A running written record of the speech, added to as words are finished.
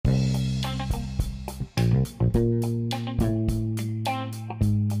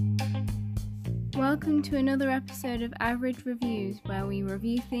Welcome to another episode of Average Reviews, where we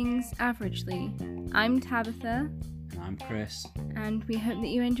review things averagely. I'm Tabitha. And I'm Chris. And we hope that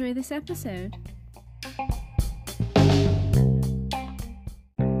you enjoy this episode.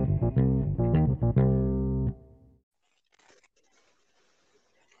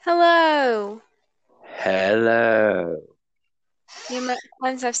 Hello! Hello. The amount of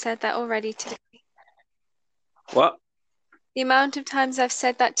times I've said that already today. What? The amount of times I've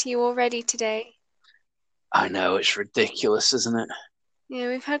said that to you already today. I know, it's ridiculous, isn't it? Yeah,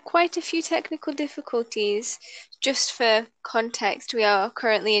 we've had quite a few technical difficulties. Just for context, we are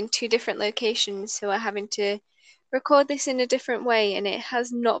currently in two different locations, so we're having to record this in a different way, and it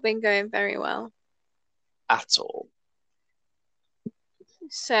has not been going very well. At all.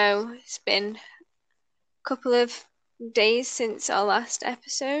 So it's been a couple of days since our last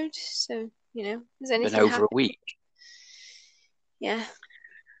episode, so, has anything Been over happened? a week. Yeah.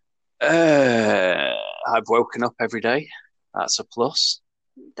 I've woken up every day. That's a plus.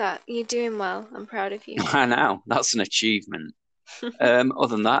 That you're doing well. I'm proud of you. I know, that's an achievement. Other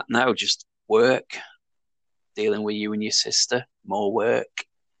than that, no, just work. Dealing with you and your sister. More work.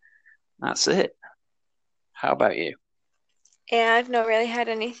 That's it. How about you? Yeah, I've not really had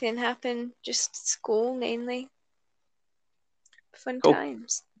anything happen. Just school, mainly. Fun Cool.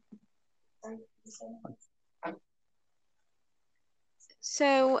 times.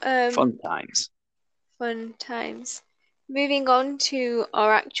 So, Fun times. Fun times. Moving on to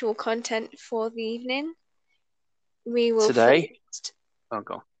our actual content for the evening. We will Today? first... Oh,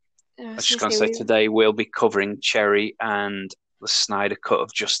 go on. I I was just going to say, today we'll be covering Cherry and the Snyder Cut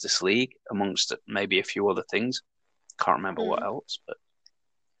of Justice League, amongst maybe a few other things. Can't remember what else, but...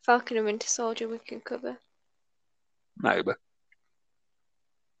 Falcon and Winter Soldier we can cover. Maybe.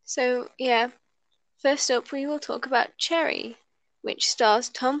 So, yeah. First up, we will talk about Cherry, which stars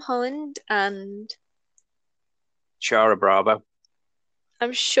Tom Holland and... Chara Bravo.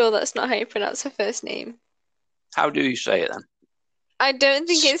 I'm sure that's not how you pronounce her first name. How do you say it then? I don't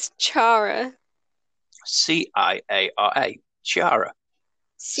think it's Chara. Ciara. Ciara.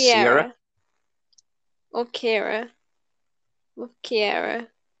 Sierra. Or Kira. Or Kiera.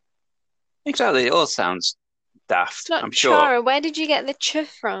 Exactly. It all sounds daft. It's not I'm sure. Chara. Where did you get the ch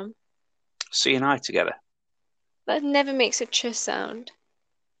from? C and I together. That never makes a ch sound.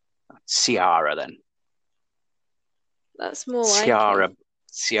 Ciara then. That's more likely.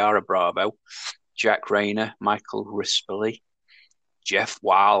 Ciara Bravo. Jack Rayner. Michael Rispoli. Jeff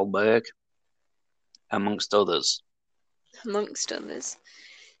Wahlberg. Amongst others. Amongst others.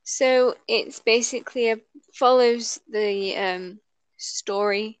 So it's basically follows the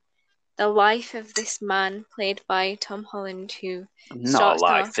story, the life of this man played by Tom Holland, who Not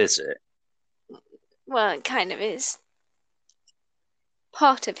life, is it? Well, it kind of is.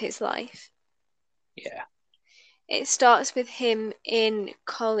 Part of his life. Yeah. It starts with him in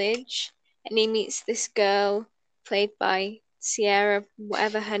college, and he meets this girl played by Sierra,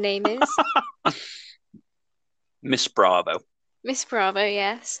 whatever her name is. Miss Bravo. Miss Bravo,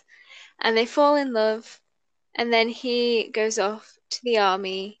 yes. And they fall in love, and then he goes off to the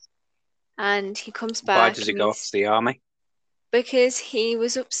army, and he comes back. Why does he go off to the army? Because he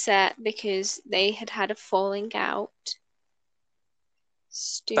was upset because they had had a falling out.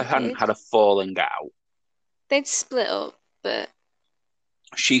 Stupid. They hadn't had a falling out. They'd split up, but...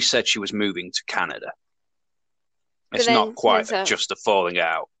 She said she was moving to Canada. It's not quite just a falling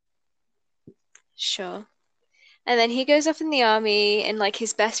out. Sure. And then he goes off in the army, and like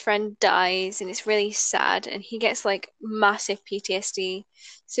his best friend dies, and it's really sad, and he gets like massive PTSD.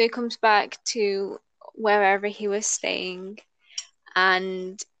 So he comes back to wherever he was staying,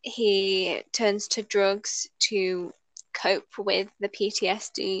 and he turns to drugs to cope with the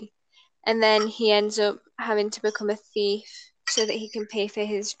PTSD. And then he ends up having to become a thief so that he can pay for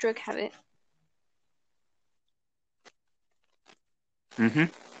his drug habit. Mm-hmm.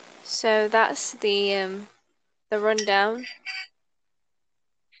 So that's the rundown.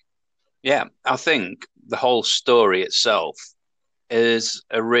 Yeah, I think the whole story itself is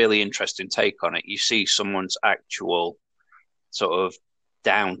a really interesting take on it. You see someone's actual sort of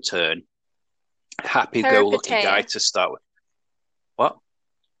downturn, happy-go-lucky guy to start with. What?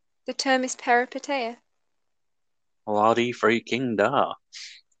 The term is peripeteia. Bloody freaking da.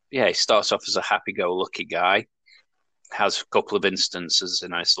 Yeah, he starts off as a happy-go-lucky guy, has a couple of instances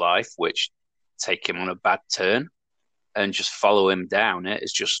in his life which take him on a bad turn, and just follow him down it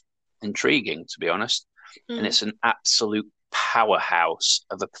is just intriguing, to be honest. And it's an absolute powerhouse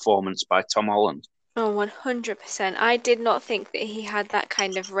of a performance by Tom Holland. Oh, 100%. I did not think that he had that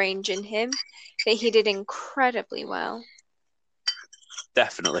kind of range in him, but he did incredibly well.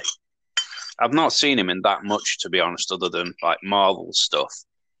 Definitely. I've not seen him in that much, to be honest, other than like Marvel stuff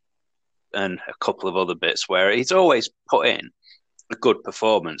and a couple of other bits where he's always put in a good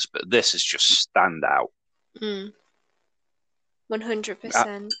performance, but this is just stand out. Mm,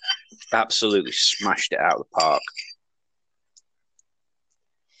 100%. Absolutely smashed it out of the park.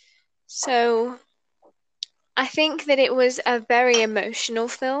 So I think that it was a very emotional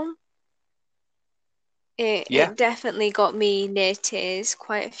film. It Yeah, it definitely got me near tears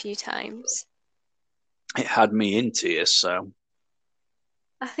quite a few times. it had me in tears. So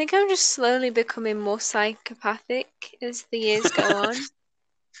I think I'm just slowly becoming more psychopathic as the years go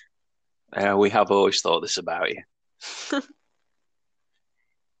on. we have always thought this about you.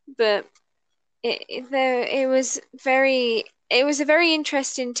 But it was a very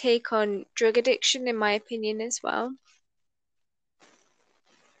interesting take on drug addiction in my opinion as well,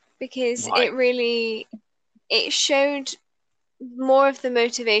 because Why? it showed more of the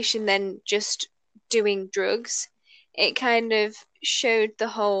motivation than just doing drugs. It kind of showed the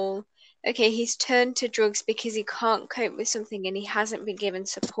whole, okay, he's turned to drugs because he can't cope with something and he hasn't been given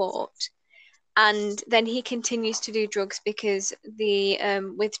support. And then he continues to do drugs because the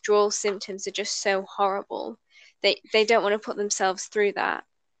withdrawal symptoms are just so horrible. They don't want to put themselves through that.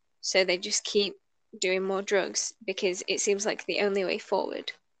 So they just keep doing more drugs because it seems like the only way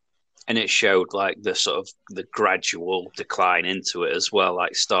forward. And it showed like the sort of the gradual decline into it as well.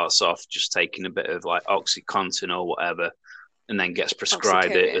 Like starts off just taking a bit of like OxyContin or whatever, and then gets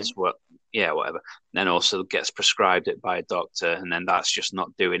prescribed it as Oxycodone. what, yeah, whatever. And then also gets prescribed it by a doctor, and then that's just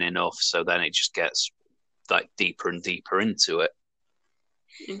not doing enough. So then it just gets like deeper and deeper into it.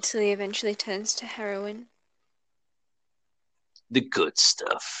 Until he eventually turns to heroin. The good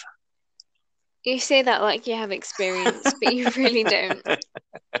stuff. You say that like you have experience, but you really don't.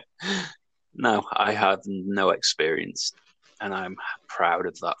 No, I have no experience, and I'm proud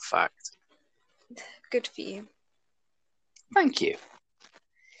of that fact. Good for you. Thank you.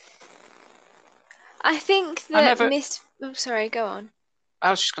 I think I that never, Miss. Oh, sorry, go on. I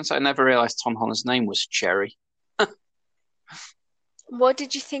was just going to say, I never realised Tom Holland's name was Cherry. What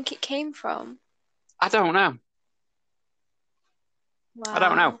did you think it came from? I don't know. I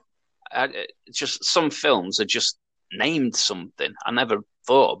don't know. Wow. It's just some films are just named something. I never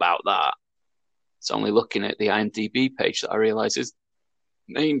thought about that. It's only looking at the IMDb page that I realise his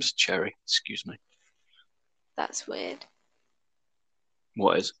name's Cherry. Excuse me. That's weird.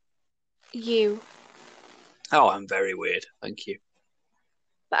 What is? You. Oh, I'm very weird. Thank you.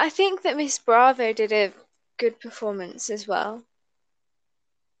 But I think that Miss Bravo did a good performance as well.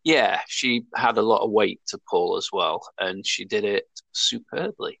 Yeah, she had a lot of weight to pull as well, and she did it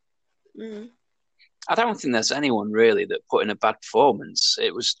superbly. Mm. I don't think there's anyone really that put in a bad performance.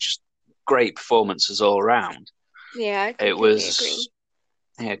 It was just great performances all around. Yeah, I It completely was,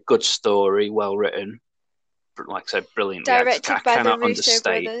 agree. yeah, good story, well written, like I said, brilliantly acted. I Directed by the cannot Russo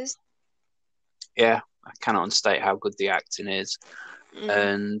understate, brothers. yeah, I cannot understate how good the acting is. Mm.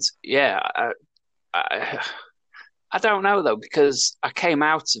 And yeah, I, I don't know though, because I came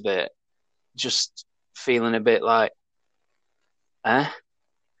out of it just feeling a bit like, eh.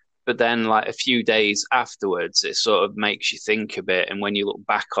 But then, like a few days afterwards, it sort of makes you think a bit. And when you look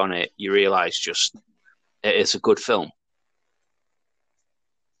back on it, you realize just it is a good film.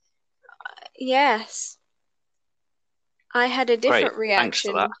 Yes, I had a Great. different Thanks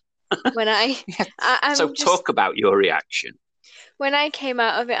for that. reaction when I, Yeah. So I'm just talk about your reaction. when I came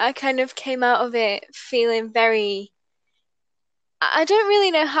out of it, I kind of came out of it feeling very. I don't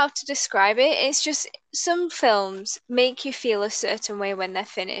really know how to describe it. It's just some films make you feel a certain way when they're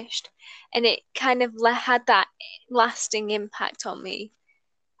finished, and it kind of had that lasting impact on me.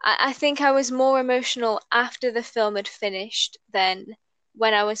 I think I was more emotional after the film had finished than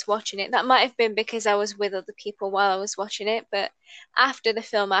when I was watching it. That might have been because I was with other people while I was watching it, but after the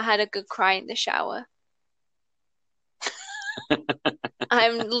film, I had a good cry in the shower.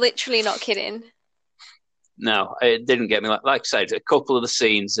 I'm literally not kidding. No, it didn't get me. Like I said, a couple of the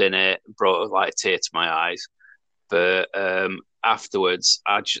scenes in it brought like a tear to my eyes. But afterwards,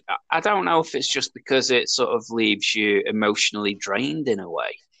 I don't know if it's just because it sort of leaves you emotionally drained in a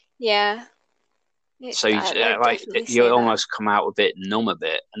way. Yeah, So you, I'd like definitely you say that. almost come out a bit numb a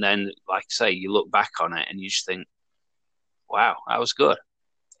bit, and then like I say, you look back on it and you just think, "Wow, that was good."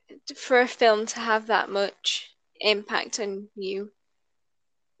 For a film to have that much impact on you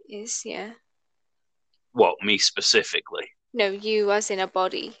is, yeah. What, me specifically? No, you as in a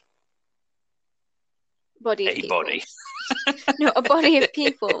body of A body. people. No, a body of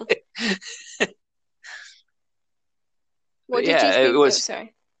people. What But did you yeah, it think? Oh, was.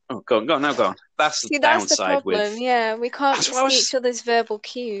 sorry. Oh, go on, no, go on. That's the See, that's the downside with. problem. Yeah, we can't That's what I see each was. other's verbal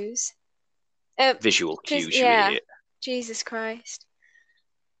cues. Uh, Visual cues, you yeah. idiot. Jesus Christ.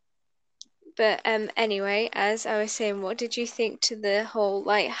 But anyway, as I was saying, what did you think to the whole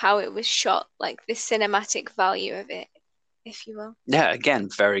like how it was shot, like the cinematic value of it, if you will? Yeah, again,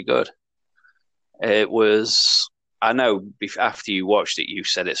 very good. It was. I know after you watched it, you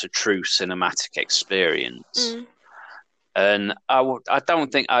said it's a true cinematic experience, Mm, and I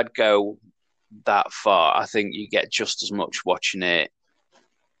don't think I'd go that far. I think you get just as much watching it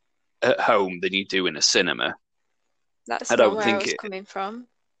at home than you do in a cinema. that's I not don't where I think was it. coming from.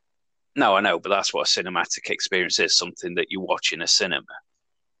 No, I know, but that's what a cinematic experience is, something that you watch in a cinema,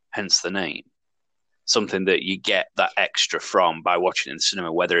 hence the name. Something that you get that extra from by watching in the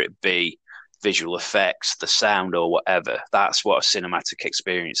cinema, whether it be visual effects, the sound, or whatever. That's what a cinematic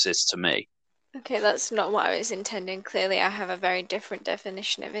experience is to me. Okay, that's not what I was intending. Clearly, I have a very different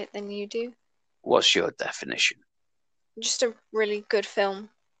definition of it than you do. What's your definition? Just a really good film.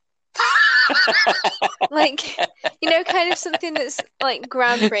 Like, kind of something that's like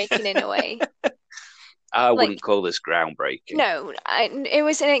groundbreaking in a way. I wouldn't Like, call this groundbreaking. no, it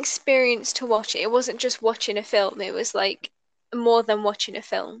was an experience to watch it. It wasn't just watching a film, it was like more than watching a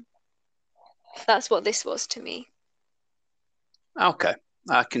film. That's what this was to me. Okay,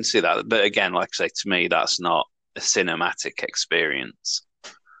 I can see that. But again, like I say, to me, that's not a cinematic experience.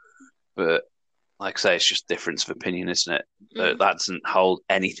 But like I say, it's just difference of opinion, isn't it? But Mm. that doesn't hold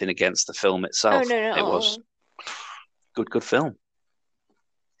anything against the film Oh, itself. no, not at It was all. good film.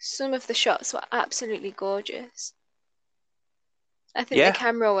 Some of the shots were absolutely gorgeous. I think the Yeah,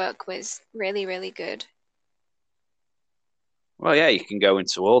 camera work was really, really good. well, yeah, you can go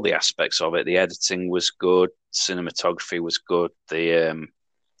into all the aspects of it. The editing was good, cinematography was good, the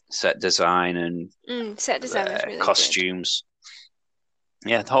set design and Set design was really good. costumes.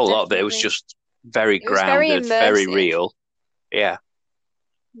 Yeah, the whole lot of it was Definitely. just very It was very grounded, very immersive. real. Yeah,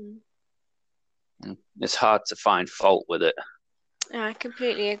 Mm. it's hard to find fault with it. I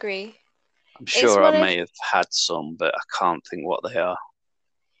completely agree. I'm It's sure I one of may have had some, but I can't think what they are.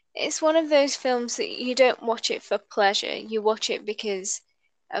 it's one of those films that you don't watch it for pleasure. You watch it because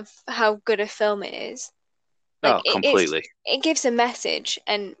of how good a film it is. Like Oh, completely. it gives a message.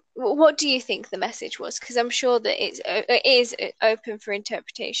 And what do you think the message was? Because I'm sure that it is open for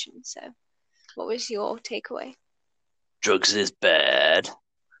interpretation. So, what was your takeaway? Drugs is bad.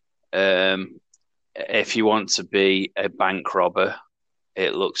 Um, if you want to be a bank robber,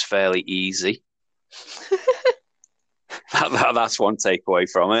 it looks fairly easy. That's one takeaway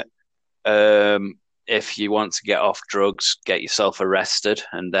from it. If you want to get off drugs, get yourself arrested,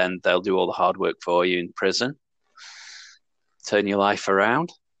 and then they'll do all the hard work for you in prison. Turn your life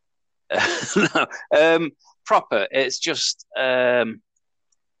around. No, proper. It's just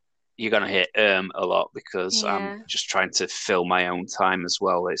you're gonna hit a lot because I'm Yeah. just trying to fill my own time as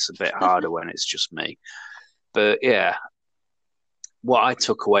well. It's a bit harder when it's just me. But yeah, what I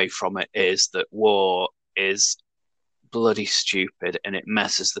took away from it is that war is bloody stupid and it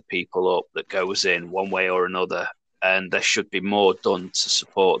messes the people up that goes in one way or another. And there should be more done to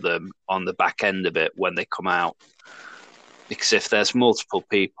support them on the back end of it when they come out. Because if there's multiple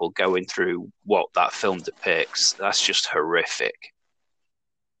people going through what that film depicts, that's just horrific.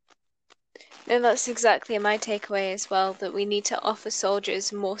 And that's exactly my takeaway as well, that we need to offer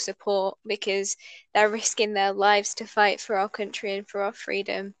soldiers more support because they're risking their lives to fight for our country and for our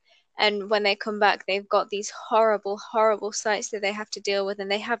freedom. And when they come back, they've got these horrible, horrible sights that they have to deal with,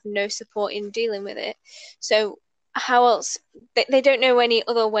 and they have no support in dealing with it. So, how else? They don't know any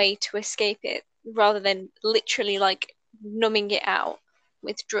other way to escape it rather than literally like numbing it out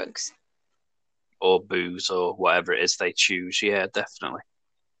with drugs. Or booze or whatever it is they choose. Yeah, definitely.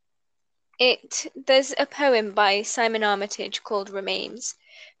 There's a poem by Simon Armitage called Remains,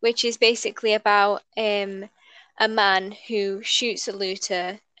 which is basically about a man who shoots a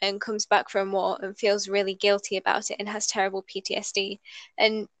looter and comes back from war and feels really guilty about it and has terrible PTSD.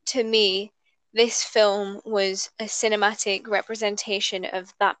 And to me, this film was a cinematic representation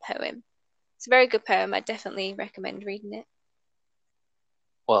of that poem. It's a very good poem. I definitely recommend reading it.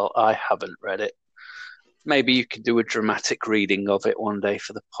 Well, I haven't read it. Maybe you could do a dramatic reading of it one day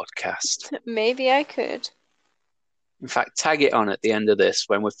for the podcast. Maybe I could. In fact, tag it on at the end of this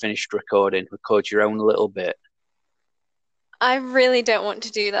when we're finished recording. Record your own little bit. I really don't want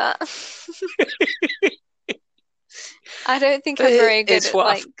to do that. I don't think I'm But very good at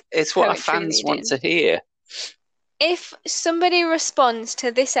like it's what our poetry fans want reading. to hear. If somebody responds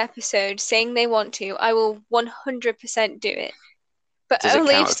to this episode saying they want to, I will 100% do it. But Does it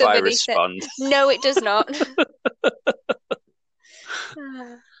only if count if I somebody said, respond? no, it does not.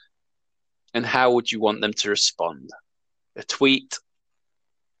 Ah, And how would you want them to respond? A tweet?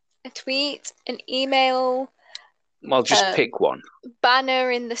 a tweet, an email, Well, just a pick one.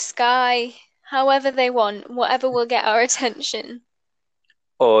 banner in the sky, however they want, whatever will get our attention.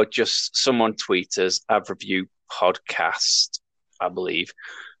 Or just someone tweet us, I've reviewed podcast, I believe.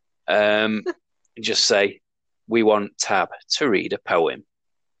 Um, just say, we want Tab to read a poem.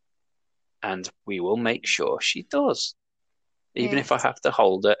 And we will make sure she does, even if I Yes, have to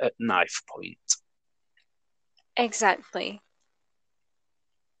hold her at knife point. exactly.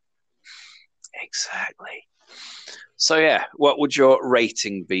 Exactly. So, yeah, what would your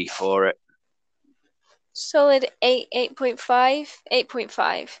rating be for it? Solid 8, 8.5,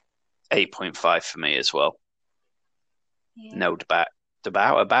 8.5. 8.5 for me as well. Yeah. No debate Oh,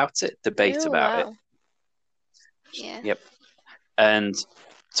 about it. wow. Yeah. Yep. And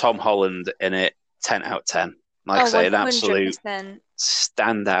Tom Holland in it, 10 out of 10. Like I Oh, say, an absolute 100%.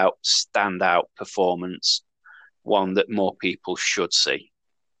 standout performance, one that more people should see.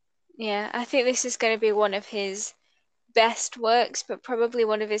 Yeah, I think this is going to be one of his best works, but probably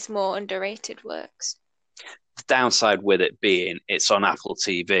one of his more underrated works. The downside with it being it's on Apple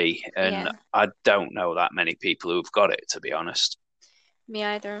TV, and Yeah, I don't know that many people who've got it, to be honest. me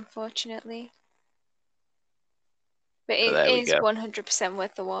either, unfortunately. But But it there we is go. 100%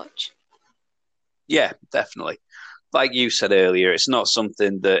 worth the watch. Yeah, definitely. Like you said earlier, it's not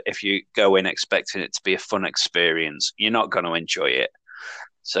something that if you go in expecting it to be a fun experience, you're not going to enjoy it.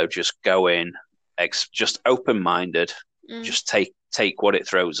 So just go in, just open minded, Mm, just take what it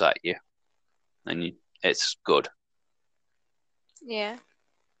throws at you, and it's good. yeah.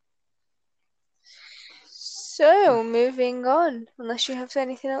 So, moving on, unless you have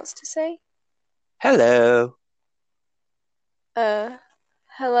anything else to say. Hello. Uh,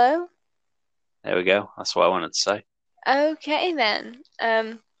 hello? There we go. That's what I wanted to say. Okay then.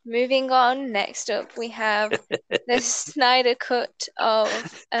 Moving on, next up we have the Snyder cut of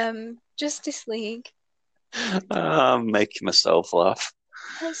Justice League. I'm making myself laugh.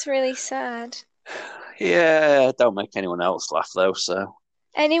 That's really sad. Yeah, don't make anyone else laugh though. So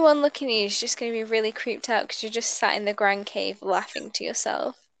Anyone looking at you is just going to be really creeped out because you're just sat in the Grand Cave laughing to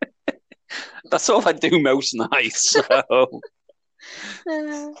yourself. that's all I do most nights. So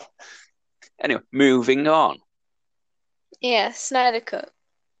Uh, anyway, moving on. yeah, Snyder cut.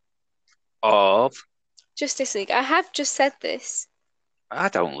 Of Justice League. I have just said this. I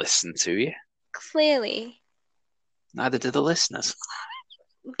don't listen to you. Clearly, Neither do the listeners.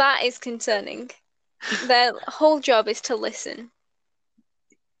 that is concerning. Their whole job is to listen.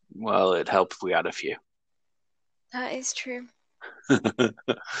 Well, it'd help if we had a few. That is true.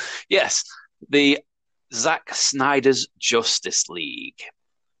 Yes, the Zack Snyder's Justice League.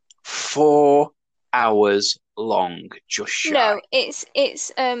 4 hours long, just shy. No, it's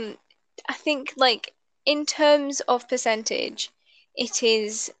I think like in terms of percentage, it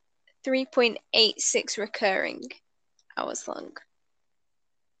is 3.86 recurring hours long.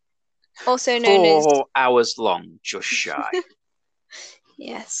 Also known as 4 hours long, just shy.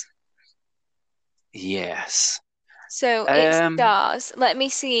 yes. Yes. So it Um, stars. Let me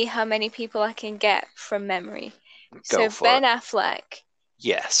see how many people I can get from memory. go So for Ben it. Affleck,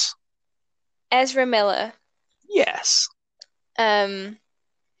 Yes. Ezra Miller, Yes. um,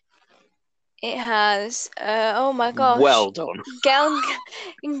 it has oh my gosh, Well done. Gal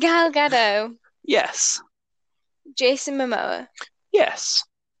Gal Gadot, Yes. Jason Momoa, Yes.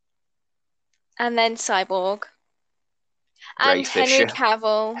 and then Cyborg, Ray and Henry Fisher,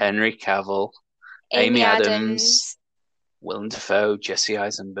 Cavill, Henry Cavill, Amy Amy Adams, Adams. Willem Dafoe, Jesse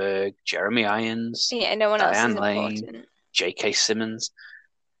Eisenberg, Jeremy Irons, Yeah, no one else is Diane Lane, important. J.K. Simmons,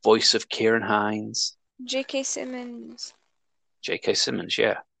 voice of Kieran Hines. J.K. Simmons. J.K. Simmons,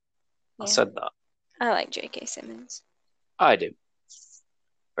 yeah, I Yeah, said that. I like J.K. Simmons. I do.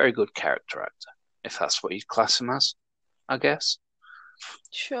 Very good character actor, if that's what you'd class him as, I guess.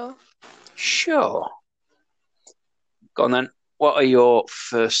 Sure. Sure. Go on then. What are your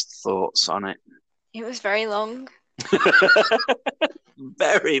first thoughts on it? It was very long.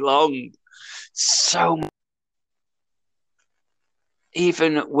 Very long. So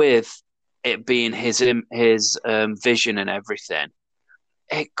even with it being his vision and everything,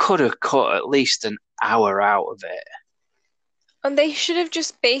 it could have cut at least an hour out of And they should have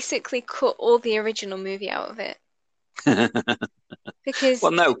just basically cut all the original movie out of it. it. Because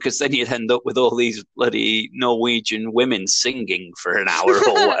Well, no, because then you'd end up with all these bloody Norwegian women singing for an hour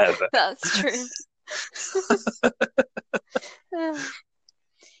or whatever. that's true.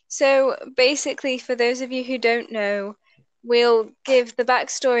 So basically, for those of you who don't know, we'll give the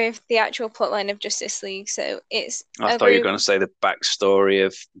backstory of the actual plotline of Justice League. So it's I a thought you were very, going to say the backstory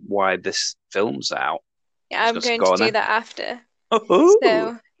of why this film's out. yeah, I was I'm going to say, going go to on do then. that after. Oh,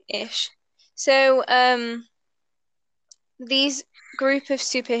 So ish. So these group of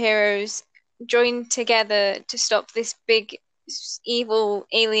superheroes join together to stop this big evil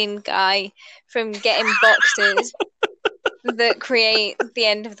alien guy from getting boxes that create the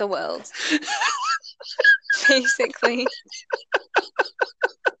end of the world, basically.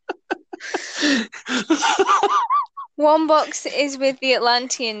 One box is with the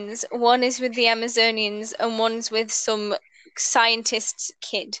Atlanteans, one is with the Amazonians, and one's with some scientist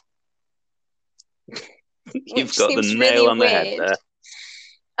kid, you've which got the seems nail really on the head weird. there.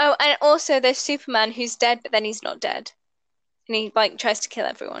 Oh, and also there's Superman who's dead, but then he's not dead. And he like tries to kill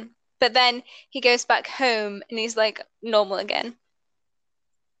everyone. But then he goes back home and he's like normal again.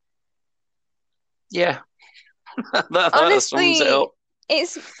 Yeah, that sums it Honestly, up.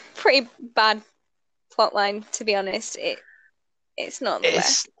 it's pretty bad plotline, to be honest. It's not the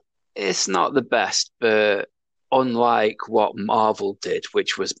best. It's it's not the best, but unlike what Marvel did,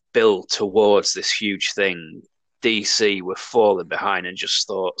 which was built towards this huge thing, DC were falling behind and just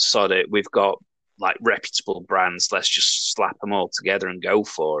thought, sod it, we've got like reputable brands, let's just slap them all together and go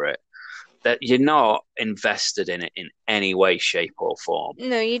for it. That you're not invested in it in any way, shape, or form.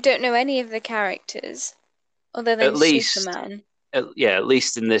 No, you don't know any of the characters other At than least Superman. yeah, at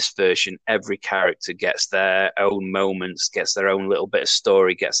least in this version, every character gets their own moments, gets their own little bit of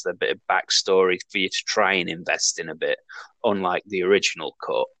story, gets their bit of backstory for you to try and invest in a bit, unlike the original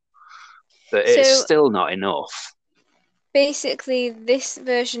cut. But it's So still not enough. basically, this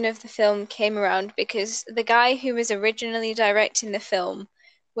version of the film came around because the guy who was originally directing the film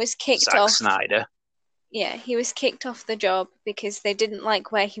was kicked Zack off. Snyder. Yeah, he was kicked off the job because they didn't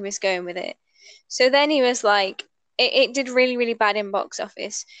like where he was going with it. So then he was like, it did really, really bad in box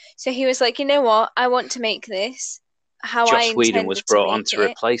office. So he was like, you know what? I want to make this how I Joss Whedon was intended to brought on make to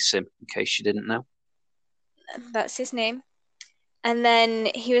it. replace him, in case you didn't know. That's his name. And then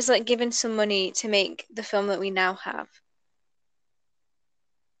he was like given some money to make the film that we now have,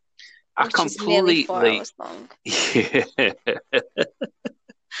 I which is nearly four completely. hours long.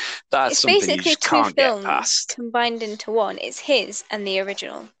 That's It's something you basically just two can't get films past. combined into one. It's his and the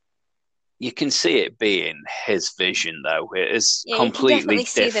original. You can see it being his vision, though. It is Yeah, you can completely definitely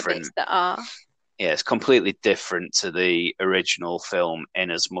see the bits different. that are. Yeah, it's completely different to the original film in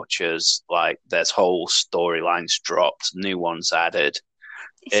as much as like there's whole storylines dropped, new ones added.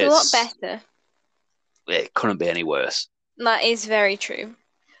 It's a lot It's better. it couldn't be any worse. That is very true.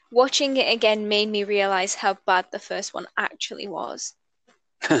 Watching it again made me realize how bad the first one actually was.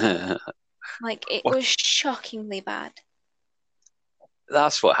 Like, it What was shockingly bad.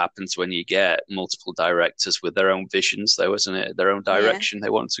 that's what happens when you get multiple directors with their own visions, though, isn't it? Their own Yeah. direction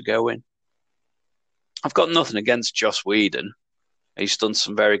they want to go in. I've got nothing against Joss Whedon. He's done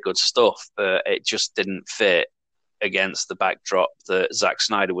some very good stuff, but it just didn't fit against the backdrop that Zack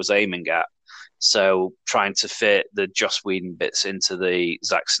Snyder was aiming at. So trying to fit the Joss Whedon bits into the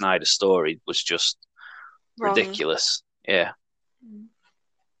Zack Snyder story was just Wrong. ridiculous. Yeah.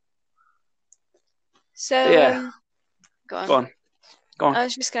 So, Yeah. go Go on. on. Go on. I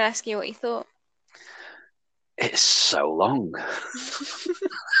was just gonna ask you what you thought. It's so long.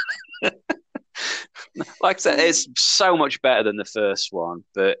 Like I said, it's so much better than the first one,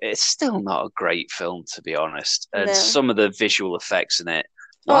 but it's still not a great film, to be honest. And No. some of the visual effects in it,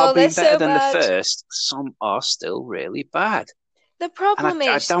 while Oh, they're being better so than the bad. first, some are still really bad. The And problem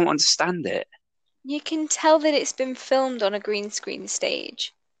I is, don't understand it. you can tell that it's been filmed on a green screen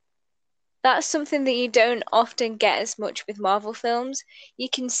stage. That's something that you don't often get as much with Marvel films. You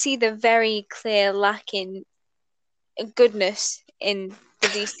can see the very clear lack in goodness in the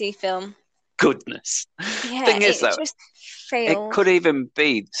DC film. Goodness. Yeah, Thing is, it though, just it failed. could even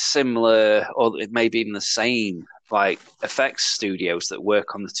be similar, or it may be even the same, like effects studios that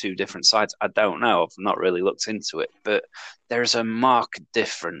work on the two different sides. I don't know. I've not really looked into it, but there's a marked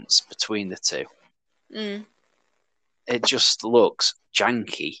difference between the two. Mm. It just looks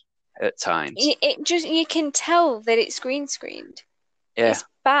janky at times. It just you can tell that it's green screened. Yeah, It's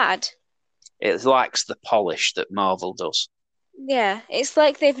bad. it lacks the polish that Marvel does. Yeah, it's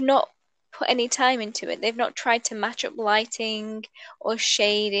like they've not put any time into it. They've not tried to match up lighting or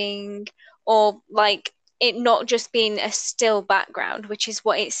shading or like it not just being a still background, which is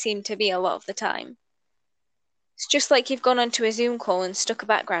what it seemed to be a lot of the time. It's just like you've gone onto a Zoom call and stuck a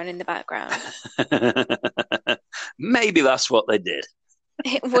background in the background. Maybe that's what they did.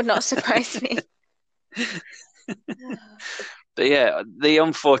 It would not surprise me. But yeah, the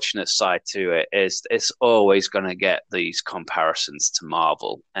unfortunate side to it is it's always going to get these comparisons to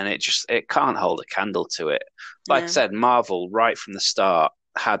Marvel, and it can't hold a candle to it. Like I No. said, Marvel right from the start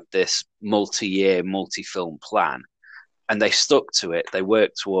had this multi-year, multi-film plan, and they stuck to it. They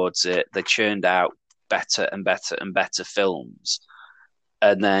worked towards it. They churned out better and better and better films.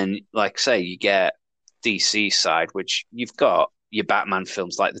 And then, like I say, you get DC side, which you've got your Batman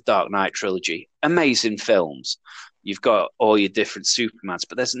films like the Dark Knight trilogy, amazing films. You've got all your different Supermans,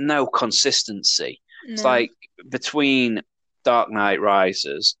 but there's no consistency. It's No. like between Dark Knight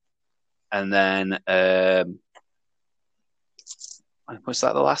Rises and then was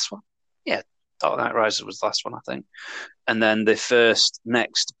that the last one? Yeah, Dark Knight Rises was the last one, I think. And then the first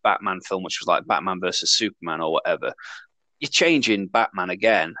next Batman film, which was like Batman versus Superman or whatever, you're changing Batman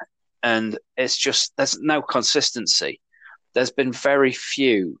again, and it's just there's no consistency. There's been very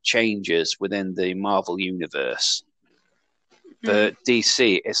few changes within the Marvel universe. Mm. But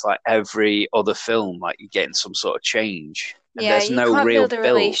DC, it's like every other film, like you're getting some sort of change, and Yeah, there's you no can't real build a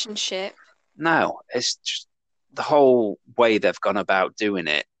build. relationship. No, it's just the whole way they've gone about doing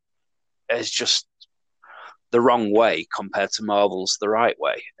it is just the wrong way compared to Marvel's the right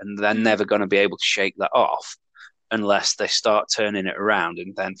way, and they're Mm. never going to be able to shake that off unless they start turning it around.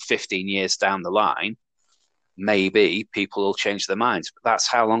 And then 15 years down the line, maybe people will change their minds. But that's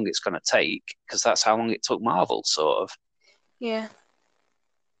how long it's going to take because that's how long it took Marvel, sort of. Yeah.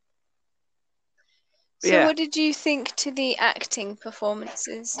 But So yeah, what did you think to the acting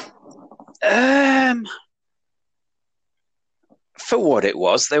performances? um, for what it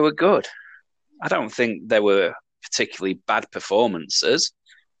was, they were good. I don't think they were particularly bad performances.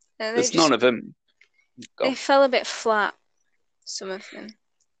 No, There's none of them. they Gone. fell a bit flat, some of them.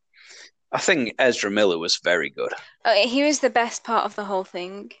 I think Ezra Miller was very good. Oh, he was the best part of the whole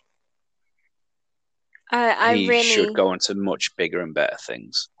thing. I He should really, go on to much bigger and better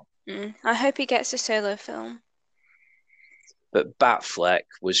things. I hope he gets a solo film. But Batfleck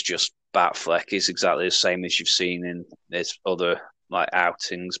was just Batfleck. He's exactly the same as you've seen in his other like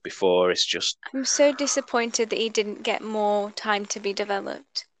outings before. It's just I'm so disappointed that he didn't get more time to be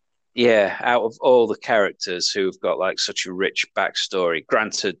developed. yeah, out of all the characters who've got like such a rich backstory,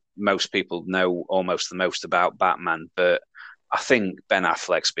 granted, most people know almost the most about Batman, but I think Ben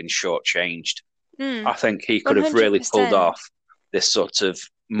Affleck's been shortchanged. Mm, I think he could have really pulled 100%. off this sort of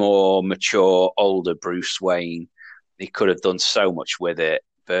more mature, older Bruce Wayne. He could have done so much with it,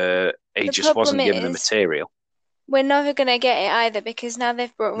 but he The just problem wasn't given the is, material. we're never going to get it either because now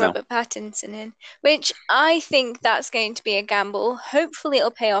they've brought No, Robert Pattinson in, which I think that's going to be a gamble. Hopefully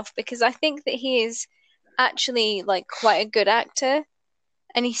it'll pay off because I think that he is actually like quite a good actor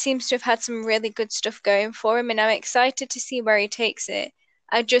and he seems to have had some really good stuff going for him and I'm excited to see where he takes it.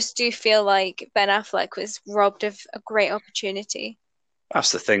 I just do feel like Ben Affleck was robbed of a great opportunity.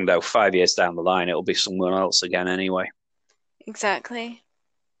 that's the thing though. 5 years down the line, it'll be someone else again anyway. Exactly.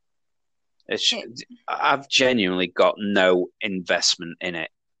 It's It, I've genuinely got no investment in it.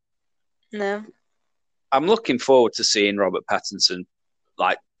 no. I'm looking forward to seeing Robert Pattinson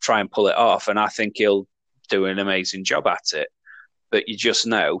like try and pull it off, and I think he'll do an amazing job at it. But you just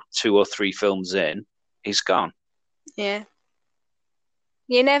know, 2 or 3 films in, he's gone. Yeah.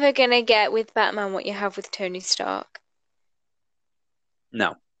 You're never gonna get with Batman what you have with Tony Stark.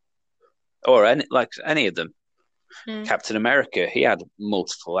 No, or any of them. Mm, Captain America, he had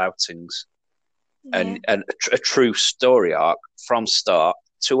multiple outings yeah. and a true story arc from start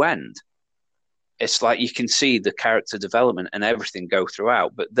to end. It's like you can see the character development and everything go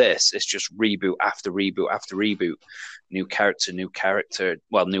throughout, but this is just reboot after reboot after reboot. New character,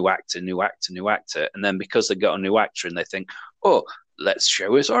 well, new actor, new actor, new actor. And then because they got a new actor and they think, oh, let's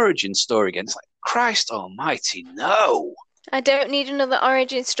show his origin story again. It's like, Christ almighty, no. I don't need another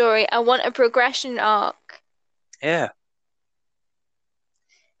origin story. I want a progression arc. Yeah.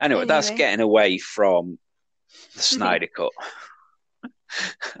 Anyway, that's Anyway. getting away from the Snyder Cut.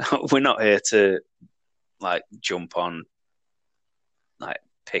 We're not here to like jump on like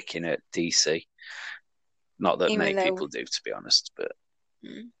picking at DC. Not that Even many though, people do, to be honest, mm.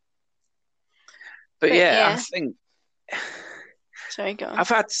 but But yeah, I yeah, think sorry, go on. I've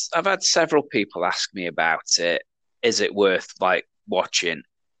had several people ask me about it. Is it worth like watching?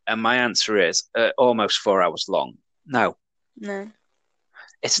 And my answer is almost 4 hours long. No, No,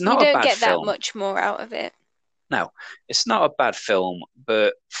 it's you not a don't bad get that film. much more out of it. No, it's not a bad film,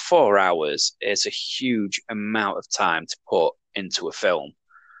 but 4 hours is a huge amount of time to put into a film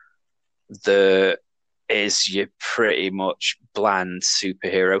that is your pretty much bland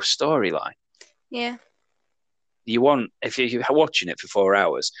superhero storyline. Yeah, You want if you're watching it for 4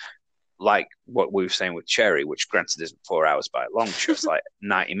 hours, like what we were saying with Cherry, which granted isn't 4 hours by a long shot, it's like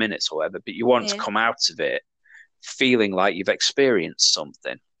 90 minutes or whatever, but you want to Yeah, come out of it feeling like you've experienced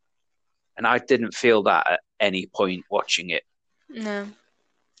something. And I didn't feel that at any point watching it. no.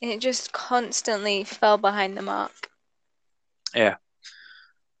 It just constantly fell behind the mark. Yeah.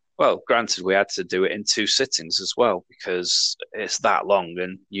 Well, granted, we had to do it in 2 sittings as well because it's that long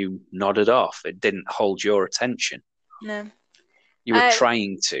and you nodded off. It didn't hold your attention. No. You were I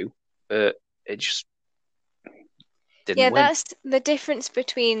trying to, but it just didn't Yeah, win. that's the difference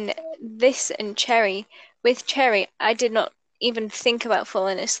between this and Cherry. With Cherry, I did not even think about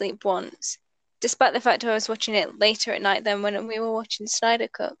falling asleep once, despite the fact I was watching it later at night than when we were watching Snyder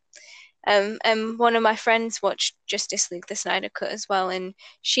Cut. And one of my friends watched Justice League, the Snyder Cut as well, and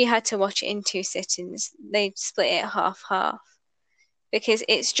she had to watch it in 2 sittings. They split it half half because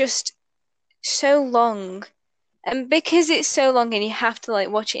it's just so long. And because it's so long and you have to like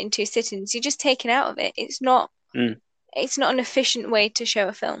watch it in 2 sittings, you're just taken out of it. Mm. It's not an efficient way to show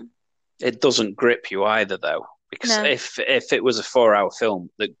a film. It doesn't grip you either, though, because No, if it was a 4 hour film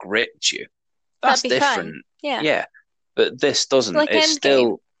that gripped you, that'd that's be fine. different. Yeah. Yeah, but this doesn't. Like It's Endgame.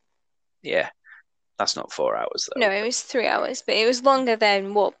 still, yeah, that's not 4 hours No, though. it But was 3 hours, but it was longer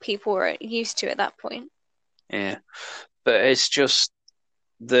than what people were used to at that point. yeah, but it's just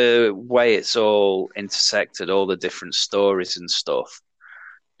the way it's all intersected, all the different stories and stuff.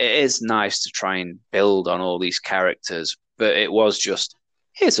 It is nice to try and build on all these characters, but it was just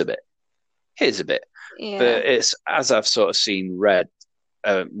here's a bit, here's a bit. Yeah. But it's as I've sort of seen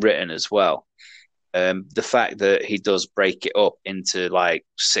written as well. The fact that he does break it up into like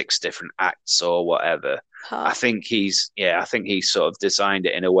 6 different acts or whatever, Part. I think he's sort of designed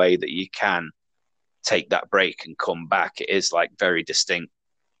it in a way that you can take that break and come back. It is like very distinct.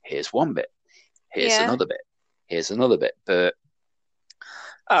 Here's one bit, here's Yeah. another bit, here's another bit. But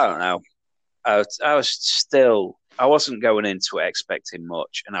I don't know. I wasn't going into it expecting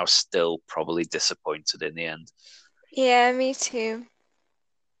much, and I was still probably disappointed in the end. Yeah, me too.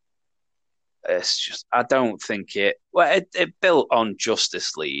 It's just I don't think it built on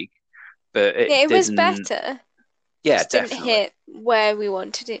Justice League, but Yeah, it it was didn't. better. Yeah, Just didn't definitely. hit where we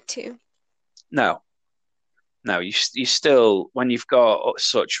wanted it to. No, no. You still when you've got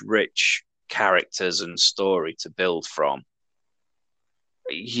such rich characters and story to build from,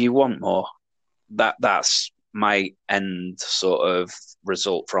 you want more. That's my end sort of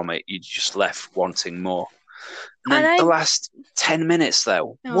result from it. You just left wanting more. And And then the I, last 10 minutes,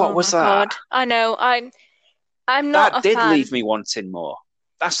 though, what oh was my that? God, I know, I'm not That a did leave fan. me wanting more.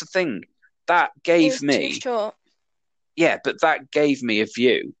 That's the thing. That It gave was too me, short. yeah, but that gave me a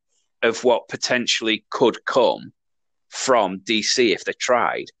view of what potentially could come from DC if they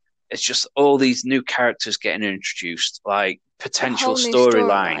tried. It's just all these new characters getting introduced, like A potential whole new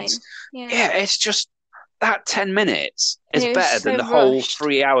storylines. storyline. Yeah. Yeah, it's just that 10 minutes And is it was better than so the whole rushed.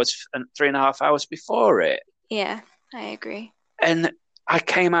 3 hours and 3.5 hours before it. Yeah, I agree. And I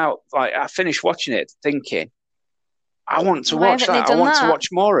came out, like, I finished watching it thinking, I want to Why watch haven't they that. I done want to that? watch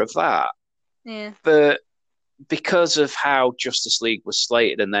more of that. Yeah, But because of how Justice League was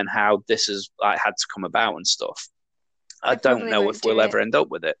slated and then how this has like had to come about and stuff, I they don't probably know if won't do we'll it. ever end up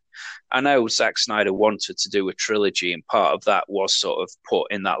with it. I know Zack Snyder wanted to do a trilogy, and part of that was sort of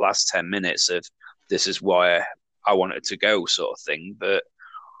put in that last 10 minutes of this is why I want it to go, sort of thing. But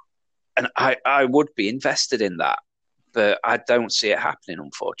and I would be invested in that, but I don't see it happening,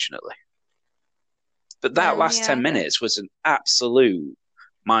 unfortunately. But that No, last yeah, 10 either. minutes was an absolute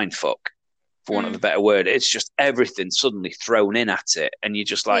mind fuck, for want of a Mm. better word. It's just everything suddenly thrown in at it, and you're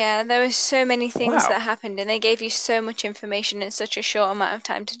just like, Yeah, there were so many things wow, that happened, and they gave you so much information in such a short amount of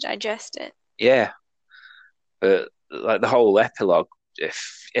time to digest it. yeah. But like the whole epilogue,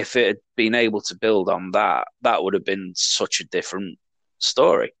 if it had been able to build on that, that would have been such a different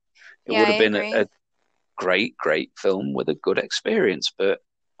story. It Yeah, would I have been agree. a great, great film with a good experience. But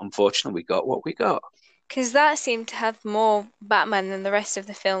unfortunately, we got what we got. Because that seemed to have more Batman than the rest of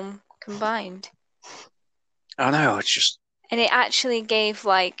the film combined. I know, it's just, And it actually gave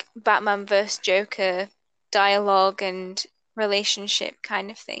like Batman versus Joker dialogue and relationship kind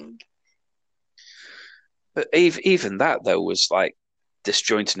of thing. but even that though was like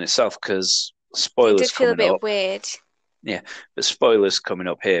disjointed in itself because It spoilers did feel a coming bit up. weird. Yeah, but spoilers coming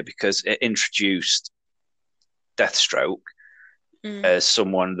up here because it introduced Deathstroke Mm. as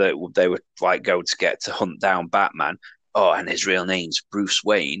someone that they were like going to get to hunt down Batman. Oh, and his real name's Bruce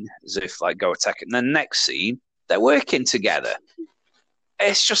Wayne, as if like go attack it. And then next scene, they're working together.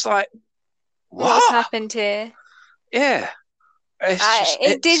 It's just like, What's what? happened here? Yeah, It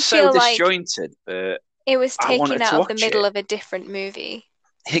it's did so feel like disjointed, but it was I taken wanted to out of the watch middle it. of a different movie.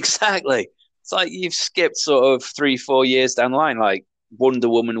 Exactly. It's like you've skipped sort of 3, 4 years down the line. Like Wonder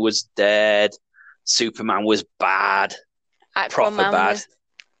Woman was dead, Superman was bad, proper Aquaman bad. was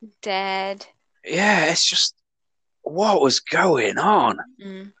dead. Yeah, it's just what was going on.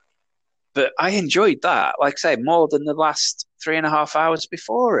 Mm, But I enjoyed that, like I say, more than the last 3.5 hours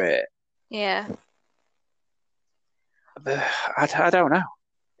before it. yeah. But I don't know.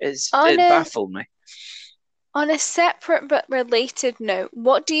 On It a baffled me. on a separate but related note,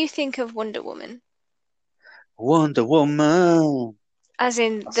 what do you think of Wonder Woman? Wonder Woman. As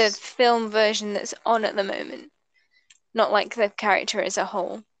in the That's- film version that's on at the moment, not like the character as a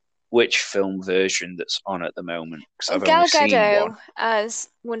whole. Which film version that's on at the moment? Because I've only Gal seen one. Gadot as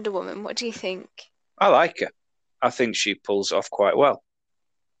Wonder Woman, what do you think? I like her. I think she pulls off quite well.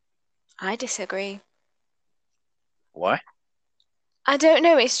 I disagree. Why? I don't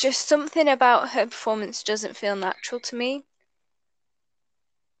know, it's just something about her performance doesn't feel natural to me.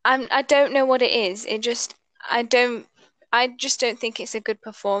 I don't know what it is. I don't I just don't think it's a good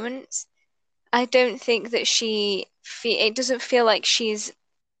performance. I don't think that it doesn't feel like she's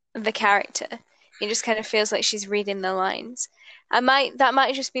the character. It just kind of feels like she's reading the lines. That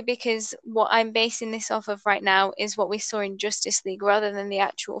might just be because what I'm basing this off of right now is what we saw in Justice League rather than the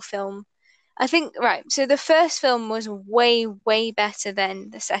actual film. I think, right, so the first film was way, way better than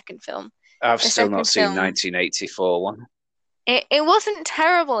the second film. I've The still not second seen film, 1984 one. it wasn't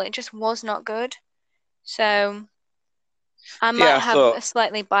terrible, it just was not good. So I Yeah, might I have thought a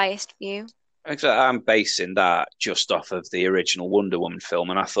slightly biased view. I'm basing that just off of the original Wonder Woman film,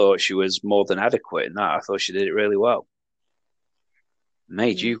 and I thought she was more than adequate in that. I thought she did it really well.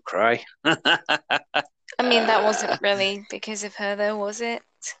 Made Mm. you cry. I mean, that wasn't really because of her, though, was it?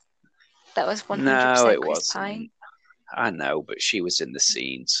 That was No, 100% it Chris Pine. wasn't. I know, but she was in the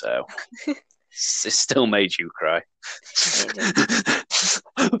scene, so it still made you cry. It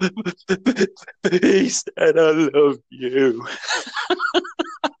did. He said, I love you.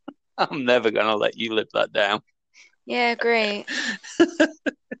 I'm never going to let you live that down. Yeah, great.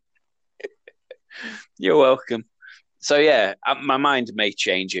 You're welcome. So, yeah, my mind may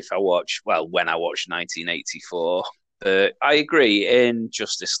change if I watch, well, when I watch 1984. But I agree, in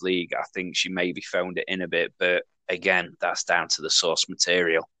Justice League, I think she maybe phoned it in a bit. But again, that's down to the source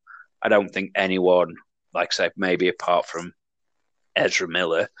material. I don't think anyone, like I said, maybe apart from Ezra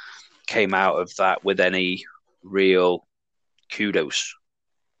Miller, came out of that with any real kudos.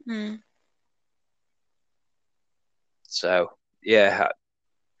 Mm. So yeah,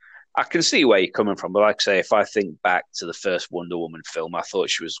 I can see where you're coming from, but like I say, if I think back to the first Wonder Woman film, I thought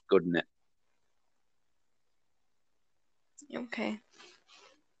she was good in it. Okay.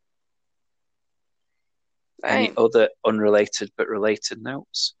 Any Right. other unrelated but related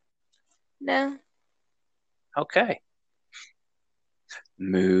notes? No, Okay.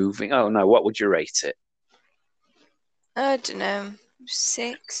 Moving. Oh no, what would you rate it? I don't know.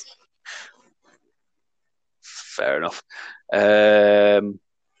 6. Fair enough. Um,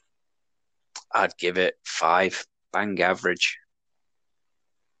 I'd give it 5. Bang average.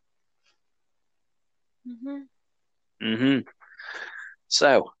 Hmm. Mm-hmm.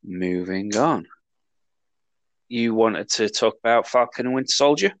 So moving on. You wanted to talk about Falcon and Winter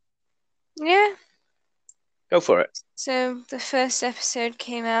Soldier? Yeah. Go for it. So the first episode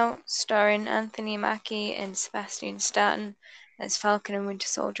came out starring Anthony Mackie and Sebastian Stan as Falcon and Winter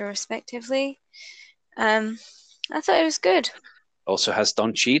Soldier, respectively. Um, I thought it was good. Also has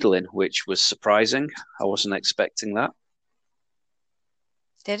Don Cheadle in, which was surprising. I wasn't expecting that.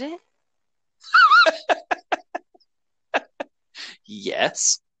 Did it?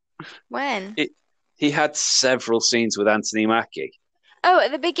 Yes. When? It, he had several scenes with Anthony Mackie. Oh,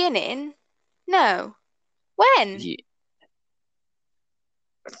 at the beginning? No. When? Ye-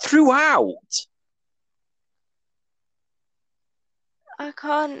 Throughout. I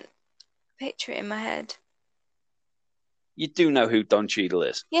can't picture it in my head. You do know who Don Cheadle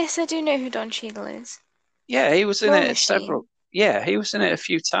is. Yes, I do know who Don Cheadle is. Yeah, he was in War it several. Machine. Yeah, he was in it a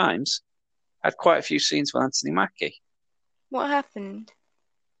few times. Had quite a few scenes with Anthony Mackie. What happened?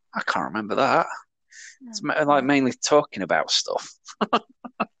 I can't remember that. It's Oh, like God. mainly talking about stuff. But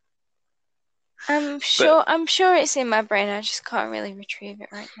I'm sure it's in my brain. I just can't really retrieve it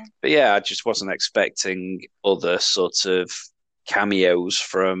right now. but yeah, I just wasn't expecting other sort of cameos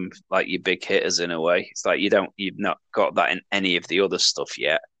from like your big hitters in a way. It's like you've not got that in any of the other stuff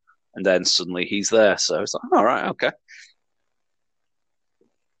yet, and then suddenly he's there. So it's like, all right, okay.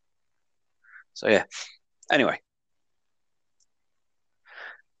 So yeah. Anyway,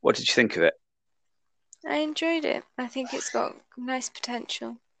 what did you think of it? I enjoyed it. I think it's got nice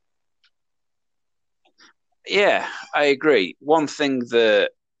potential. Yeah, I agree. One thing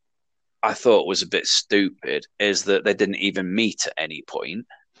that I thought was a bit stupid is that they didn't even meet at any point.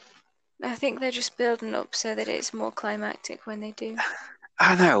 I think they're just building up so that it's more climactic when they do.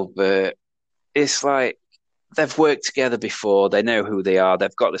 I know, but it's like they've worked together before. They know who they are.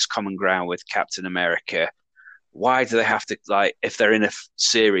 They've got this common ground with Captain America. Why do they have to, like, if they're in a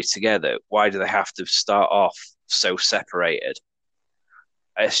series together, why do they have to start off so separated?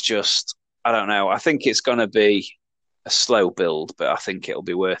 It's just, I don't know. I think it's going to be a slow build, but I think it'll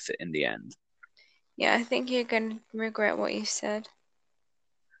be worth it in the end. Yeah, I think you're going to regret what you said.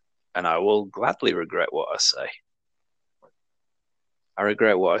 And I will gladly regret what I say. I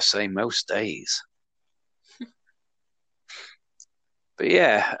regret what I say most days. But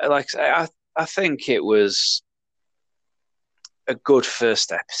yeah, like I say, I think it was a good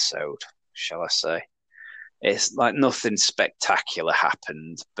first episode, shall I say. It's like nothing spectacular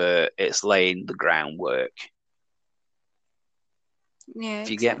happened, but it's laying the groundwork. Yeah, If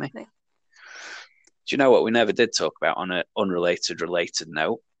you get me? exactly. Do you know what we never did talk about on an unrelated related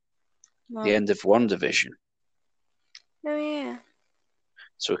note? The Well, end of WandaVision. oh yeah.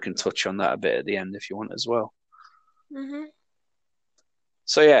 So we can touch on that a bit at the end if you want as well. Mhm.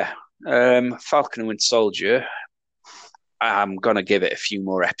 So yeah, Falcon and Winter Soldier. I'm gonna give it a few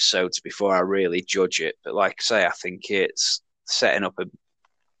more episodes before I really judge it. But like I say, I think it's setting up a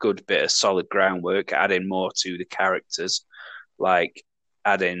good bit of solid groundwork, adding more to the characters, like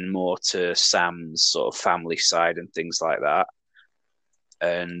adding more to Sam's sort of family side and things like that.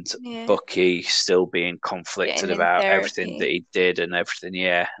 And Yeah. Bucky still being conflicted Getting in about everything that therapy. he did and everything,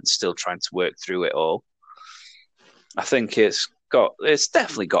 yeah, and still trying to work through it all. I think it's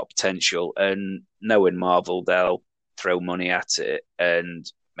definitely got potential, and knowing Marvel, they'll throw money at it and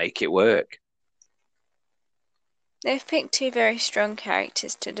make it work. They've picked two very strong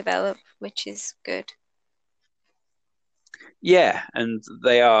characters to develop, which is good. Yeah, and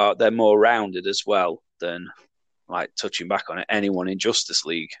they're more rounded as well than, like, touching back on it, anyone in Justice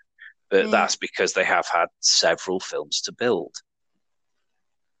League. But Yeah. that's because they have had several films to build.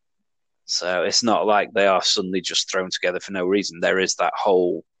 So it's not like they are suddenly just thrown together for no reason. There is that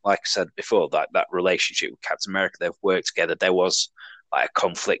whole, like I said before, that relationship with Captain America. They've worked together. There was like a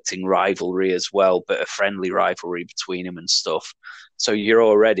conflicting rivalry as well, but a friendly rivalry between them and stuff. So you're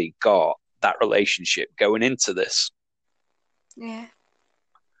already got that relationship going into this. Yeah.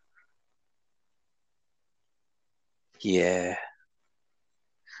 Yeah.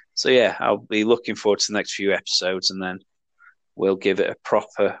 So yeah, I'll be looking forward to the next few episodes, and then we'll give it a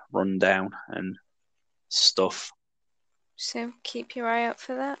proper rundown and stuff. So keep your eye out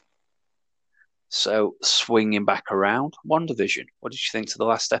for that. So swinging back around, WandaVision. What did you think to the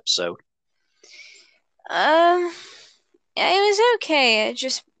last episode? Um, yeah, it was okay.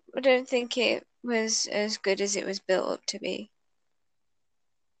 I don't think it was as good as it was built up to be.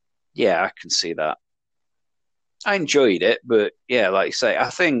 Yeah, I can see that. I enjoyed it, but yeah, like you say, I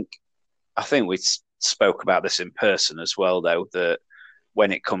think we spoke about this in person as well, though, that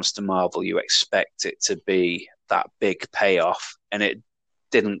when it comes to Marvel, you expect it to be that big payoff, and it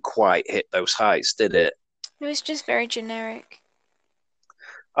didn't quite hit those heights, did it? It was just very generic.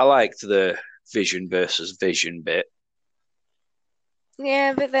 I liked the Vision versus Vision bit.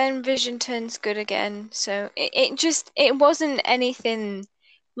 Yeah, but then Vision turns good again. So it wasn't anything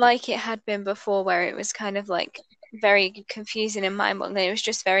like it had been before where it was kind of like very confusing and mind-boggling. It was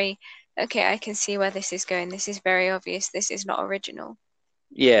just very, okay, I can see where this is going. This is very obvious. This is not original.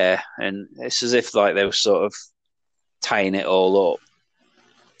 Yeah, and it's as if like they were sort of tying it all up.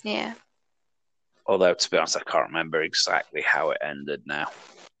 Yeah. Although to be honest, I can't remember exactly how it ended now.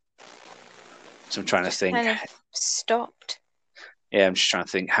 So I'm trying to Just think. kind of stopped, Yeah, I'm just trying to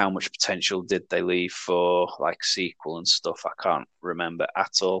think how much potential did they leave for like sequel and stuff. I can't remember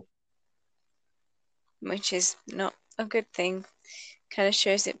at all. which is not a good thing. Kind of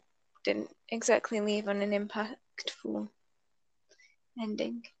shows it didn't exactly leave on an impactful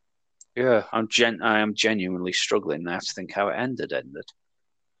ending. Yeah, I am genuinely struggling now to think how it ended.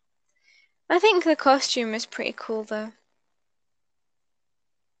 I think the costume is pretty cool though.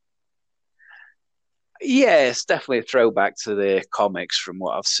 Yeah, it's definitely a throwback to the comics from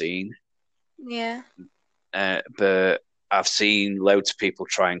what I've seen. Yeah. But I've seen loads of people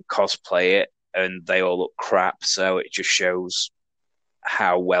try and cosplay it, and they all look crap. So it just shows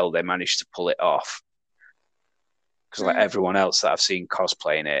how well they managed to pull it off. Because like Mm. everyone else that I've seen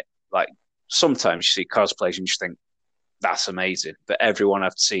cosplaying it, like sometimes you see cosplays and you just think that's amazing, but everyone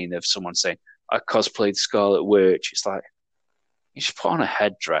I've seen of someone saying I cosplayed Scarlet Witch, it's like you just put on a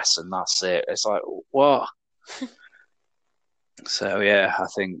headdress and that's it. It's like what? So yeah, I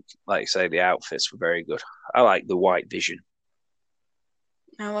think, like I say, the outfits were very good. I like the white vision.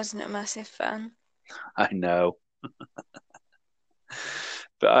 I wasn't a massive fan. I know,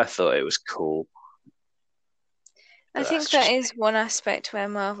 but I thought it was cool. I But that's think that just me. is one aspect where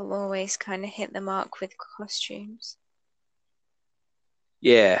Marvel always kind of hit the mark with costumes.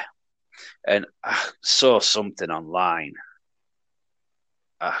 Yeah, and I saw something online.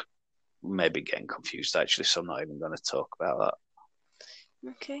 I maybe getting confused actually, so I'm not even going to talk about that.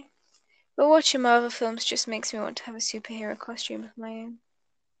 Okay. But watching Marvel films just makes me want to have a superhero costume of my own.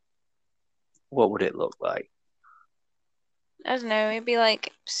 What would it look like? I don't know, it'd be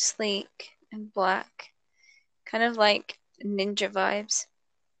like sleek and black, kind of like ninja vibes.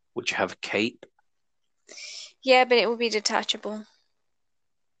 Would you have a cape? Yeah, but it would be detachable.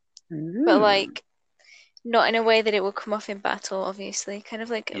 But Ooh. like not in a way that it will come off in battle, obviously. Kind of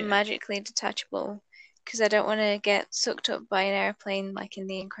like Yeah, magically detachable. Because I don't want to get sucked up by an airplane like in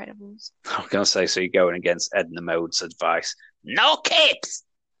The Incredibles. I'm going to say, so you're going against Edna Mode's advice. No capes!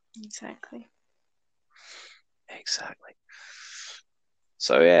 Exactly. Exactly.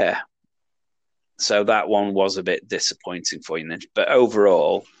 So yeah, so that one was a bit disappointing for you. But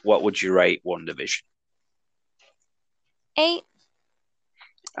overall, what would you rate One Division? 8.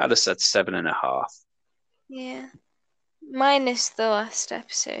 I'd have said 7.5. Yeah. Minus the last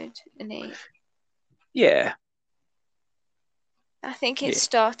episode, an 8. Yeah, I think it yeah,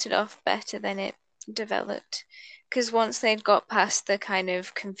 started off better than it developed. Because once they'd got past the kind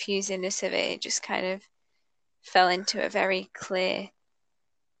of confusingness of it, it just kind of fell into a very clear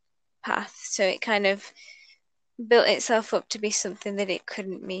path. So it kind of built itself up to be something that it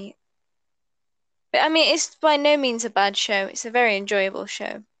couldn't meet. But I mean, it's by no means a bad show. It's a very enjoyable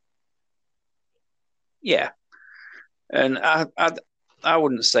show. yeah. And I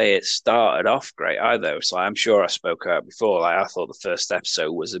wouldn't say it started off great either. It's like I'm sure I spoke about before. Like I thought the first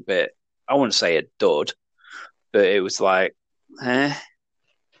episode was a bit. I wouldn't say a dud, but it was like, eh.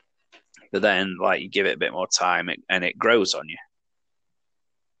 But then, like you give it a bit more time, and it grows on you.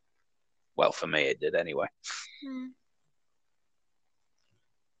 Well, for me, it did anyway. Hmm.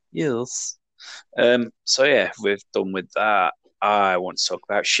 Yes. So yeah, we're done with that. I want to talk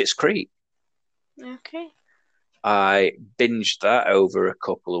about Schitt's Creek. Okay. I binged that over a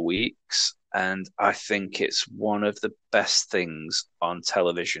couple of weeks, and I think it's one of the best things on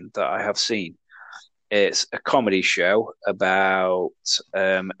television that I have seen. It's a comedy show about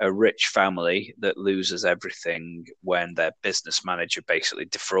a rich family that loses everything when their business manager basically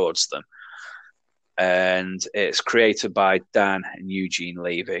defrauds them. And it's created by Dan and Eugene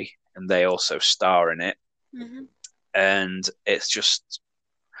Levy, and they also star in it. Hmm. And it's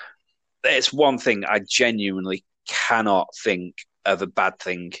one thing I genuinely cannot think of a bad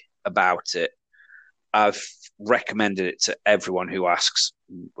thing about it. I've recommended it to everyone who asks,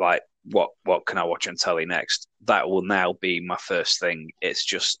 like, what can I watch on telly next? That will now be my first thing. It's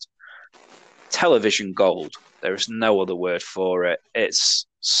just television gold. There is no other word for it. It's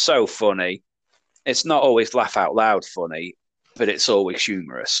so funny. It's not always laugh out loud funny, but it's always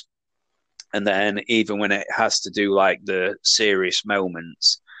humorous. And then even when it has to do like the serious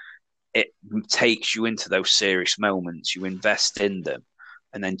moments, it takes you into those serious moments. You invest in them,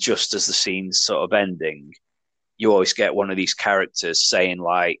 and then just as the scene's sort of ending, you always get one of these characters saying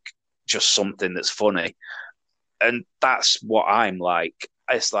like just something that's funny, and that's what I'm like.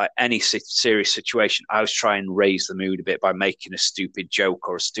 It's like any serious situation, I was trying to raise the mood a bit by making a stupid joke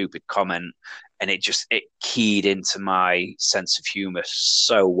or a stupid comment, and it keyed into my sense of humor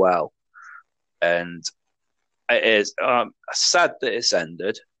so well. And it is sad that it's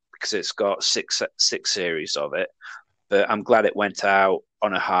ended because it's got six series of it. But I'm glad it went out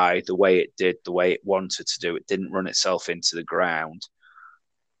on a high the way it did, the way it wanted to do. It didn't run itself into the ground,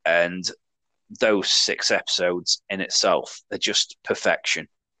 and those six episodes in itself are just perfection,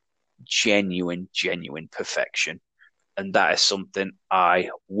 genuine perfection, and that is something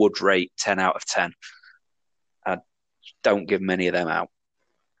I would rate 10 out of 10. I don't give many of them out.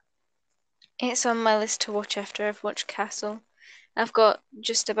 It's on my list to watch after I've watched Castle. I've got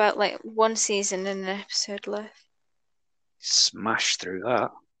just about like one season and an episode left. Smash through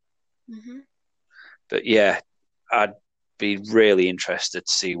that. Hmm. But yeah, I'd be really interested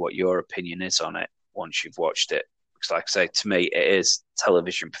to see what your opinion is on it once you've watched it. Because, like I say, to me, it is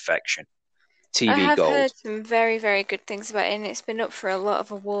television perfection, I TV have gold. heard some very, very good things about it, and it's been up for a lot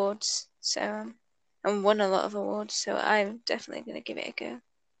of awards, so and won a lot of awards, so I'm definitely going to give it a go.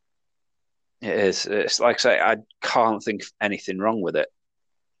 It is. It's like I say, I can't think of anything wrong with it.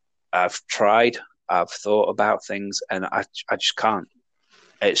 I've tried, I've thought about things, and I just can't.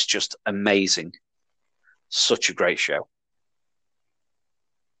 It's just amazing. Such a great show.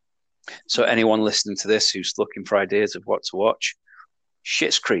 So anyone listening to this who's looking for ideas of what to watch,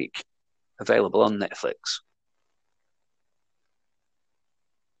 Schitt's Creek, available on Netflix.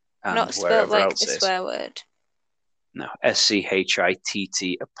 And Not spelt wherever like else the it is. swear word. No, SCHITT'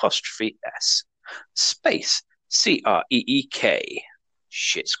 space CREEK,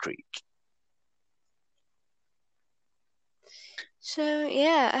 Schitt's Creek. So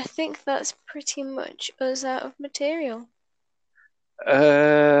yeah, I think that's pretty much us out of material.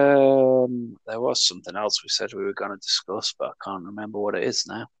 There was something else we said we were going to discuss, but I can't remember what it is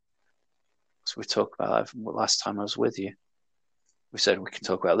now. So we talked about that last time I was with you. We said we can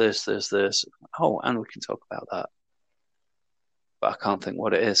talk about this. Oh, and we can talk about that. But I can't think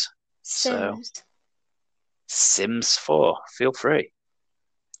what it is. So, Sims. Sims 4, feel free.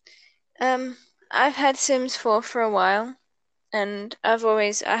 I've had Sims 4 for a while, and I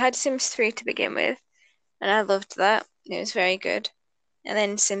had Sims 3 to begin with, and I loved that. It was very good. And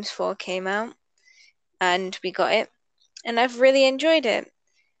then Sims 4 came out, and we got it, and I've really enjoyed it.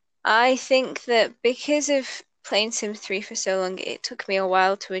 I think that because of playing Sims 3 for so long, it took me a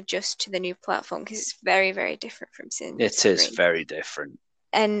while to adjust to the new platform because it's very, very different from Sims It is 3. very different.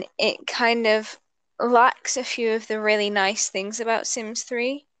 And it kind of lacks a few of the really nice things about Sims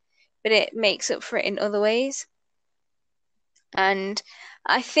 3, but it makes up for it in other ways. And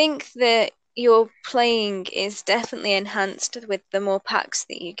I think that your playing is definitely enhanced with the more packs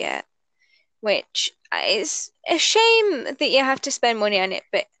that you get, which is a shame that you have to spend money on it,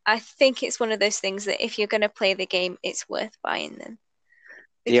 but I think it's one of those things that if you're going to play the game, it's worth buying them.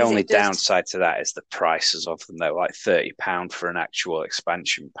 The Because only it does, downside to that is the prices of them. They're like £30 for an actual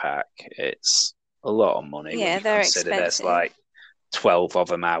expansion pack. It's a lot of money when yeah, you they're consider there's expensive. like 12 of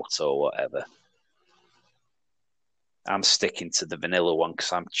them out or whatever. I'm sticking to the vanilla one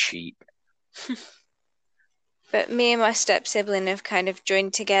because I'm cheap. But me and my step sibling have kind of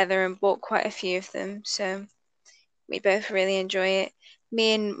joined together and bought quite a few of them, so we both really enjoy it.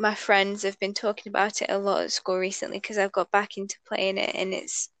 Me and my friends have been talking about it a lot at school recently because I've got back into playing it, and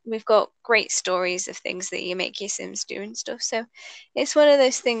we've got great stories of things that you make your Sims do and stuff. So it's one of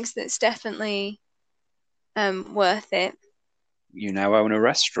those things that's definitely worth it. You now own a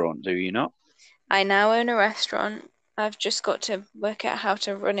restaurant, do you not? I now own a restaurant. I've just got to work out how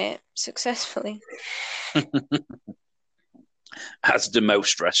to run it successfully. As do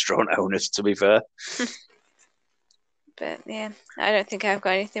most restaurant owners, to be fair. But yeah, I don't think I've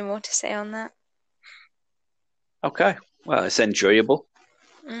got anything more to say on that. Okay, well, it's enjoyable.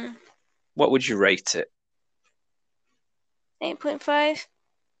 Mm. What would you rate it? 8.5,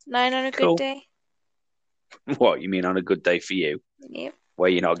 9 on a good Cool. day. What, you mean on a good day for you? Yep. Where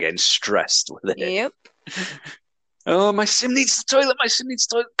you're not getting stressed with it? Yep. Oh, my sim needs the toilet. My sim needs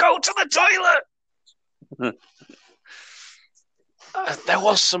the toilet. Go to the toilet! There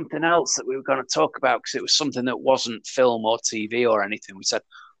was something else that we were going to talk about because it was something that wasn't film or TV or anything. We said,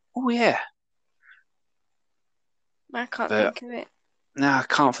 oh, yeah. I can't But think of it. no, I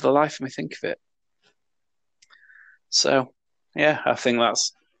can't for the life of me think of it. So, yeah, I think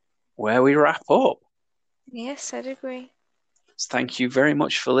that's where we wrap up. Yes, I'd agree. So thank you very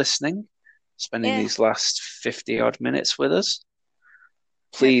much for listening, spending Yeah. these last 50 odd minutes with us.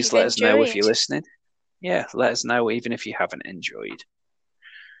 Hope Please you've let us know if enjoyed. you're listening. Yeah, let us know even if you haven't enjoyed.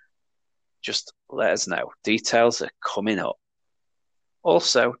 Just let us know. Details are coming up.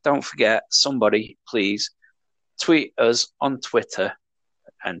 Also, don't forget, somebody please tweet us on Twitter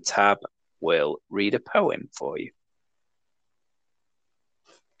and Tab will read a poem for you.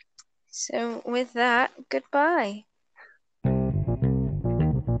 So with that, goodbye.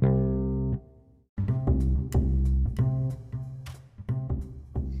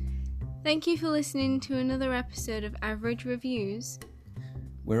 Thank you for listening to another episode of Average Reviews.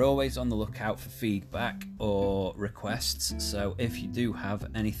 We're always on the lookout for feedback or requests, so if you do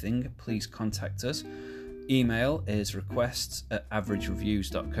have anything, please contact us. Email is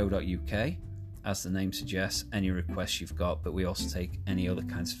requests@averagereviews.co.uk. As the name suggests, any requests you've got, but we also take any other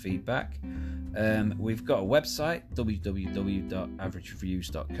kinds of feedback. We've got a website,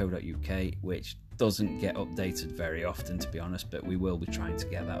 www.averagereviews.co.uk, which doesn't get updated very often, to be honest, but we will be trying to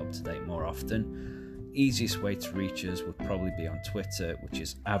get that up to date more often. Easiest way to reach us would probably be on Twitter, which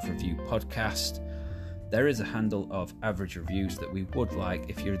is AvReviewPodcast. There is a handle of Average Reviews that we would like.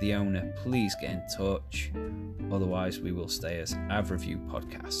 If you're the owner, please get in touch. Otherwise, we will stay as AvReview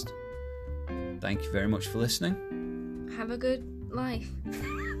Podcast. Thank you very much for listening. Have a good life.